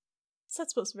like, what's that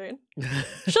supposed to mean?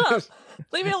 Shut up,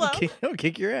 leave me alone. Don't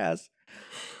kick your ass.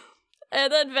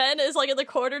 And then Ven is like in the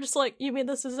corner, just like, you mean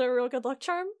this is a real good luck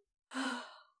charm?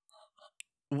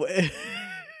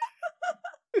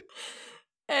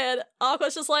 And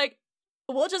Aqua's just like,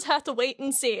 we'll just have to wait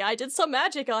and see. I did some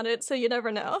magic on it, so you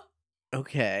never know.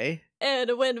 Okay.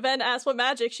 And when Ven asked what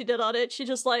magic she did on it, she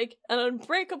just like, an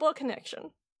unbreakable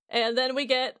connection. And then we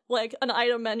get like an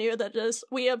item menu that just,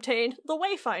 we obtained the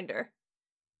Wayfinder.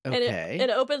 Okay. And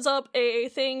it opens up a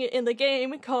thing in the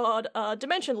game called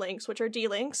Dimension Links, which are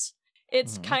D-Links.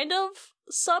 It's kind of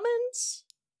summons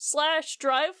 /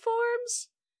 drive forms.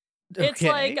 Okay. It's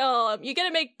like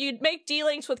you make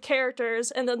D-Links with characters,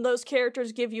 and then those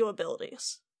characters give you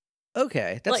abilities.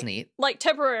 Okay, that's neat. Like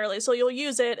temporarily, so you'll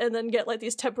use it and then get like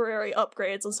these temporary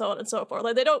upgrades and so on and so forth.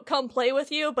 Like they don't come play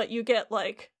with you, but you get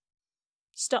like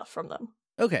stuff from them.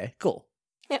 Okay, cool.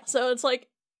 Yeah, so it's like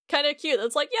kind of cute.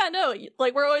 It's like, yeah, no,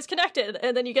 like we're always connected,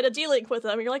 and then you get a D-Link with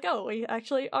them, and you're like, oh, we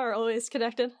actually are always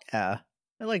connected. Yeah,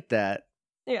 I like that.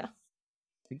 Yeah.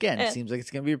 Again, it seems like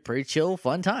it's gonna be a pretty chill,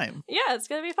 fun time. Yeah, it's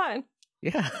gonna be fine.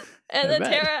 Yeah. And then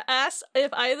Terra asks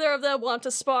if either of them want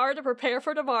to spar to prepare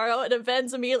for tomorrow, and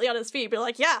Ven's immediately on his feet, be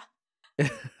like, yeah.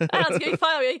 It's gonna be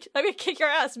fine. I'm gonna kick your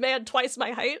ass, man, twice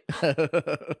my height.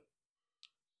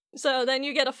 So then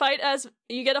you get a fight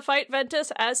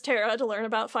Ventus as Terra to learn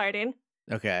about fighting.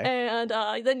 Okay. And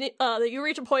then you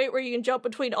reach a point where you can jump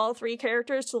between all 3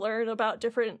 characters to learn about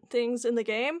different things in the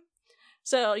game.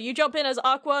 So you jump in as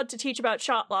Aqua to teach about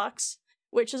shot locks,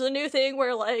 which is a new thing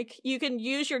where like you can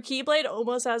use your Keyblade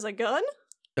almost as a gun.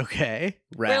 Okay.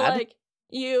 Rad. Where like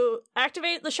you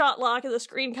activate the shot lock and the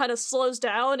screen kind of slows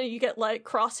down and you get like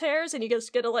crosshairs and you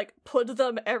just get to like put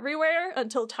them everywhere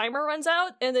until timer runs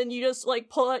out, and then you just like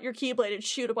pull out your Keyblade and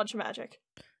shoot a bunch of magic.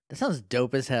 That sounds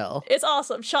dope as hell. It's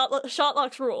awesome. Shot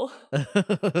locks rule.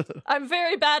 I'm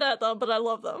very bad at them, but I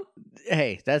love them.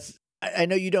 Hey, I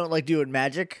know you don't like doing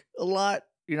magic a lot.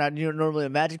 You're normally a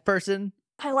magic person.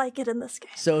 I like it in this game.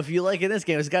 So if you like it in this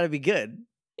game, it's got to be good.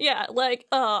 Yeah, like,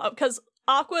 because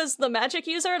Aqua's the magic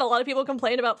user, and a lot of people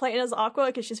complain about playing as Aqua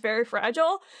because she's very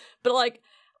fragile, but, like,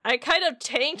 I kind of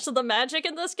tanked the magic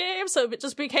in this game, so it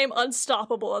just became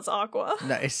unstoppable as Aqua.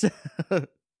 Nice.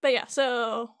 But yeah,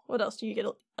 so what else do you get?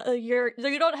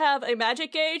 You don't have a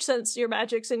magic gauge since your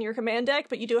magic's in your command deck,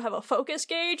 but you do have a focus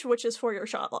gauge, which is for your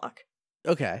shot lock.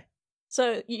 Okay.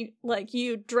 So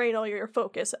you drain all your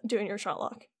focus doing your shot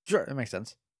lock. Sure, that makes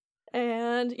sense.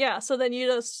 And yeah, so then you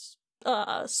just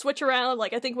switch around.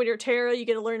 Like, I think when you're Terra, you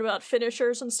get to learn about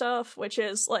finishers and stuff, which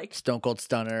is like Stone Cold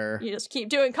Stunner. you just keep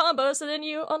doing combos and then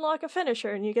you unlock a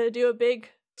finisher and you get to do a big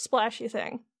splashy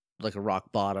thing. Like a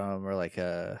rock bottom or like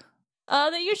a...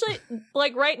 They usually,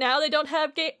 like right now, they don't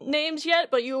have names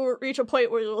yet, but you will reach a point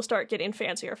where you will start getting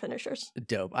fancier finishers.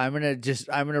 Dope. I'm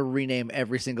gonna rename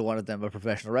every single one of them a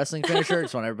professional wrestling finisher.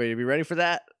 Just want everybody to be ready for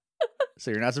that, so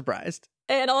you're not surprised.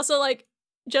 And also, like,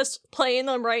 just playing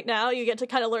them right now, you get to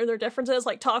kind of learn their differences.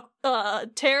 Like,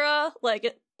 Terra,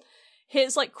 like,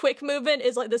 his, like, quick movement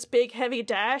is, like, this big, heavy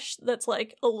dash that's,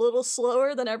 like, a little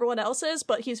slower than everyone else's,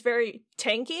 but he's very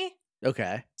tanky.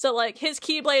 Okay. So, like, his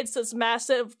Keyblade's this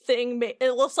massive thing.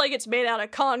 It looks like it's made out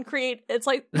of concrete. It's,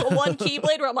 like, the one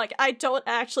Keyblade where I'm like, I don't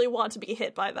actually want to be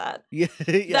hit by that. Yeah.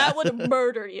 That would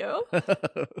murder you.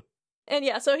 And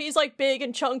yeah, so he's, like, big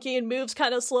and chunky and moves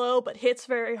kind of slow, but hits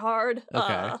very hard.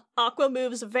 Okay. Aqua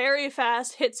moves very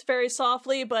fast, hits very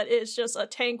softly, but is just a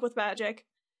tank with magic.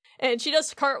 And she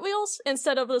does cartwheels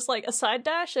instead of just, like, a side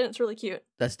dash, and it's really cute.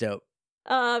 That's dope.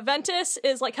 Ventus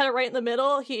is, like, kind of right in the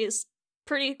middle. He's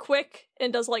pretty quick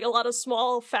and does, like, a lot of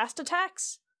small, fast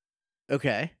attacks.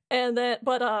 Okay. And then,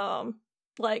 but,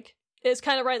 like, is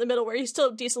kind of right in the middle where he's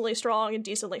still decently strong and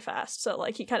decently fast. So,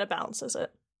 like, he kind of balances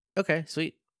it. Okay,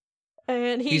 sweet.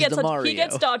 And he He's gets the Mario. he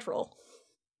gets dodge roll.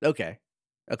 Okay.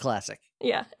 A classic.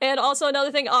 Yeah. And also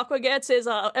another thing Aqua gets is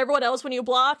everyone else when you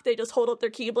block, they just hold up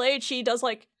their Keyblade. She does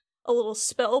like a little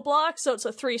spell block, so it's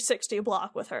a 360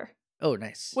 block with her. Oh,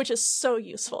 nice. Which is so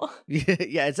useful.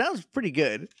 Yeah, it sounds pretty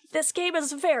good. This game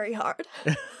is very hard.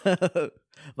 My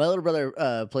little brother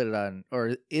played it on,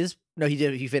 or is no,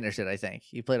 he finished it. I think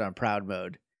he played on Proud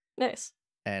mode. Nice.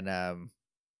 And I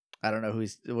don't know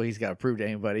he's got to prove to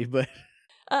anybody, but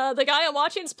the guy I'm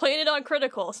watching is playing it on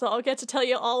Critical, so I'll get to tell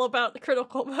you all about the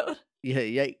Critical mode. Yeah,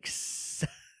 yikes.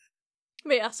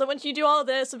 But yeah, so once you do all of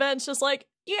this, Ben's just like,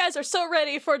 you guys are so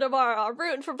ready for tomorrow. I'm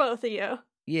rooting for both of you.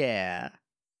 Yeah.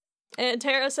 And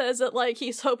Terra says that, like,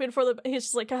 he's hoping for he's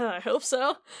just like, I hope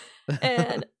so.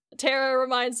 And Terra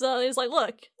reminds them, he's like,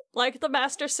 look, like the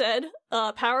master said,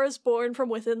 power is born from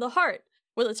within the heart.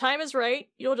 When the time is right,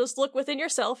 you'll just look within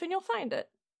yourself and you'll find it.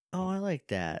 Oh, I like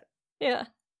that. Yeah.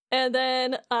 And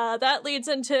then that leads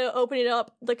into opening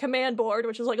up the command board,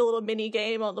 which is like a little mini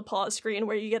game on the pause screen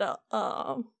where you get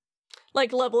a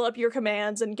like level up your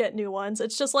commands and get new ones.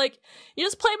 It's just like you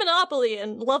just play Monopoly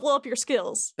and level up your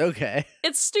skills. Okay.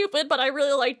 It's stupid, but I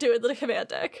really like doing the command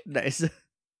deck. Nice.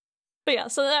 But yeah,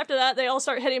 so then after that, they all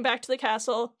start heading back to the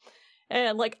castle.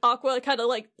 And like Aqua kind of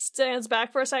like stands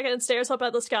back for a second and stares up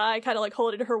at the sky, kind of like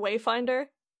holding her wayfinder.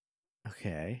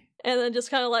 Okay. And then just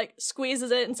kind of like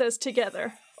squeezes it and says,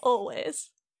 together, always.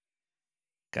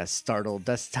 Got startled.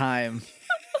 That's time.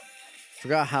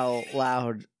 Forgot how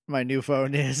loud my new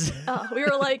phone is. We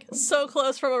were like so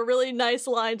close from a really nice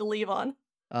line to leave on.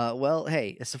 Well,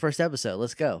 hey, it's the first episode.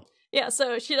 Let's go. Yeah,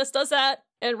 so she just does that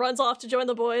and runs off to join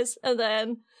the boys, and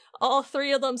then all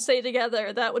three of them stay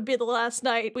together. That would be the last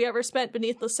night we ever spent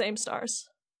beneath the same stars.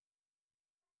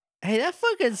 Hey, that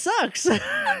fucking sucks.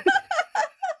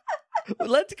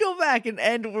 Let's go back and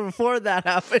end before that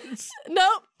happens.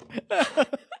 Nope. I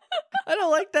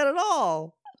don't like that at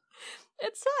all.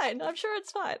 It's fine. I'm sure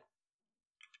it's fine.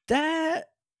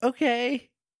 Okay.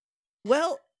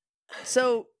 Well,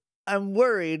 so I'm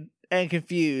worried and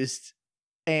confused,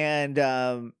 and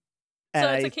so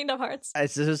it's a Kingdom Hearts.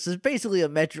 This is basically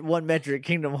one metric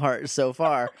Kingdom Hearts so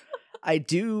far. I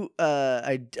do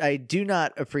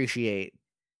not appreciate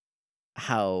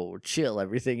how chill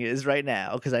everything is right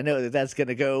now, because I know that that's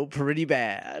gonna go pretty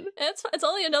bad. It's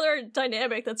only another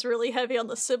dynamic that's really heavy on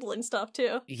the sibling stuff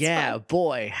too. Yeah,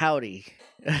 boy, howdy.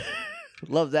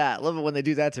 Love that. Love it when they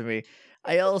do that to me.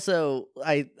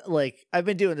 I've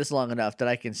been doing this long enough that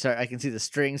I can see the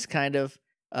strings kind of,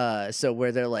 so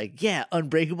where they're like, yeah,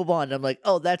 unbreakable bond. I'm like,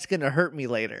 oh, that's going to hurt me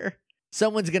later.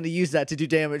 Someone's going to use that to do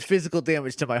damage, physical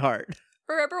damage to my heart.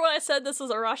 Remember when I said this is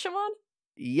a Rashomon?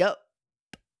 Yep.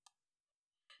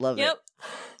 Love it.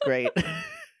 Great.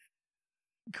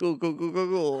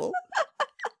 Cool.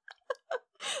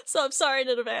 So I'm sorry in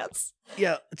advance.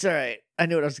 Yeah, it's all right. I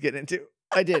knew what I was getting into.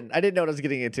 I didn't know what I was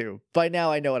getting into. By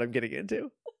now I know what I'm getting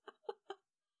into.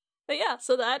 But yeah,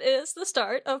 so that is the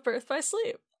start of Birth by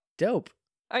Sleep. Dope.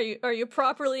 Are you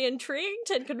properly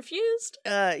intrigued and confused?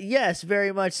 Yes,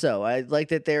 very much so. I like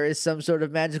that there is some sort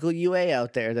of magical UA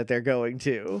out there that they're going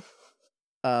to.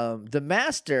 The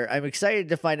Master, I'm excited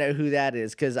to find out who that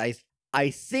is, because I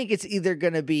think it's either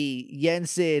gonna be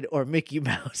Yensid or Mickey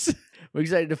Mouse. I'm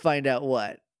excited to find out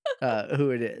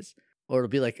who it is. Or it'll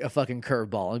be like a fucking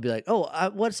curveball and be like,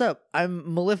 oh, what's up?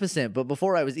 I'm Maleficent, but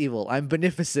before I was evil, I'm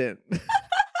beneficent. And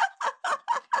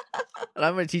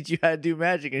I'm going to teach you how to do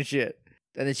magic and shit.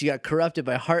 And then she got corrupted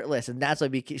by Heartless, and that's why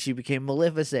she became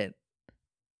Maleficent.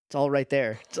 It's all right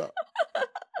there.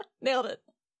 Nailed it.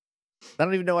 I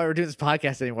don't even know why we're doing this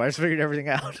podcast anymore. I just figured everything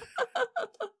out.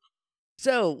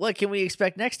 So, what can we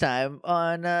expect next time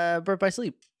on Birth by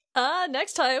Sleep?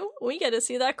 Next time, we get to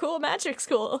see that cool magic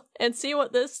school and see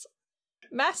what this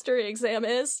mastery exam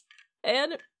is,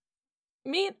 and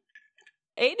meet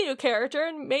a new character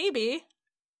and maybe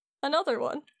another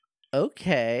one.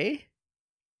 Okay.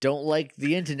 Don't like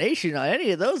the intonation on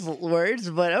any of those words,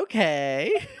 but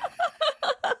okay.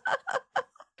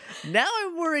 Now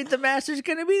I'm worried the master's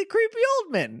gonna be the creepy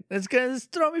old man. It's gonna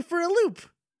throw me for a loop.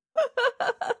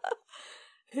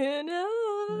 Who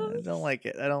knows? I don't like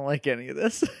it. I don't like any of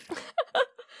this.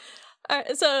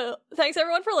 Alright, so thanks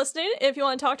everyone for listening. If you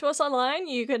want to talk to us online,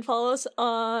 you can follow us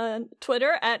on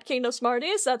Twitter at Kingdom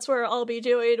Smarties. That's where I'll be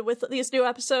doing, with these new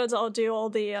episodes, I'll do all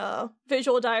the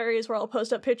visual diaries where I'll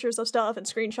post up pictures of stuff and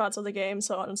screenshots of the game,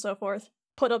 so on and so forth.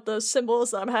 Put up those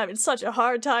symbols that I'm having such a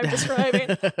hard time describing.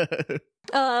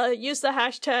 Use the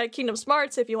hashtag Kingdom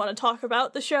Smarts if you want to talk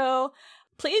about the show.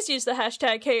 Please use the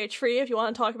hashtag KHFree if you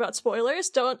want to talk about spoilers.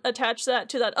 Don't attach that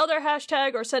to that other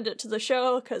hashtag or send it to the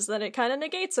show, because then it kind of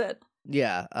negates it.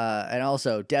 Yeah, and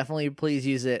also definitely please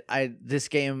use it. This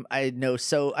game I know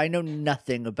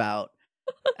nothing about,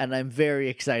 and I'm very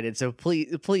excited. So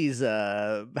please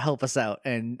help us out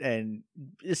and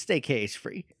stay KH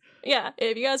free. Yeah,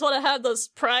 if you guys want to have those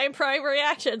prime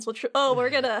reactions, which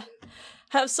we're gonna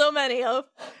have so many of.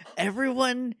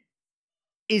 Everyone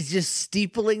is just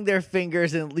steepling their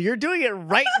fingers, and you're doing it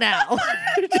right now.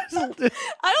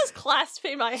 I was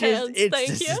clasping my hands.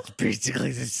 Thank you. It's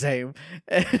basically the same.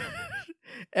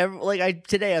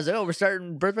 Today I was like, oh, we're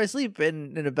starting Birth by Sleep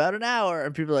in about an hour,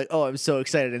 and people are like, oh, I'm so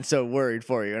excited and so worried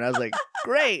for you, and I was like,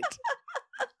 great.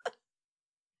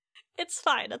 It's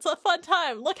fine. It's a fun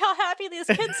time. Look how happy these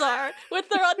kids are with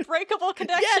their unbreakable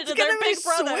connection to their big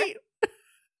brother. Sweet.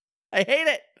 I hate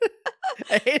it.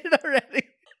 I hate it already.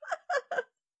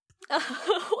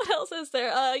 What else is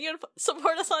there? You can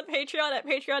support us on Patreon at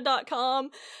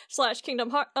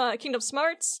patreon.com/Kingdom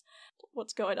Smarts.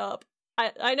 What's going up?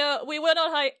 I know we went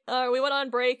on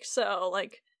break, so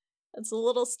like it's a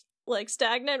little like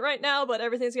stagnant right now, but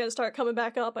everything's gonna start coming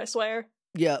back up, I swear.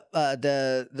 Yeah, I think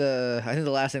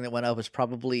the last thing that went up was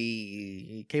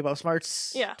probably K-pop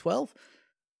Smarts 12.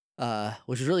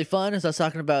 Which was really fun, as I was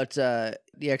talking about the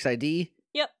XID.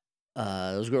 Yep.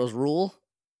 Those girls rule.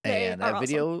 And that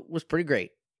video was pretty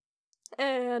great.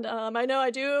 And I know I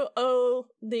do owe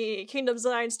the Kingdom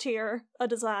Designs tier a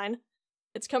design.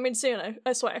 It's coming soon,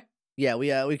 I swear. Yeah, we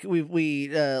to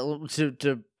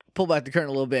pull back the curtain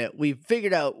a little bit, we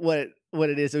figured out what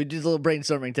it is. So we did a little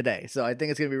brainstorming today. So I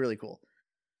think it's gonna be really cool.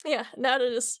 Yeah, now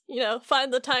to just,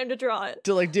 find the time to draw it.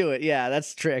 To do it. Yeah,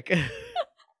 that's the trick.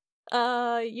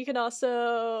 You can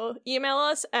also email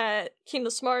us at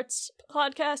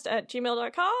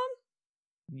kingdomsmartspodcast@gmail.com.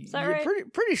 Is that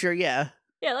right? Pretty sure, yeah.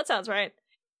 Yeah, that sounds right.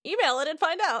 Email it and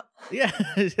find out. Yeah,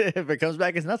 if it comes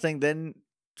back as nothing, then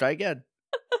try again.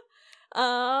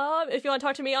 If you want to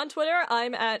talk to me on Twitter,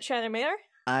 I'm at Shannon Maynor.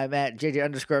 I'm at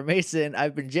JJ_Mason.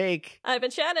 I've been Jake. I've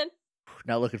been Shannon.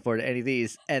 Not looking forward to any of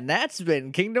these. And that's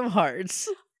been Kingdom Hearts.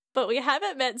 But we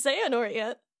haven't met Xehanort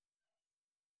yet.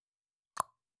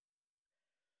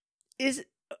 Is it...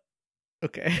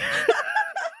 Okay.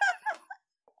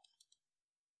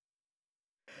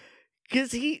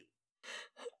 Because he...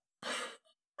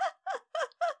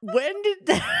 When did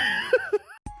that...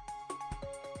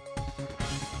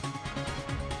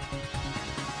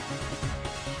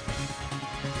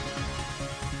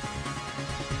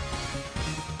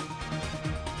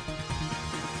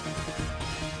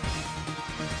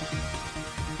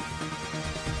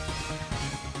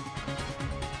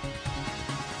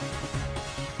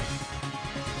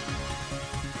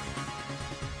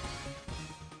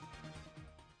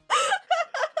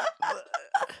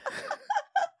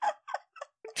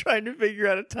 Trying to figure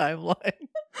out a timeline.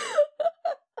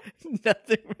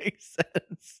 Nothing makes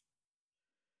sense.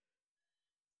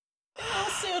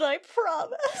 Soon, I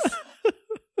promise.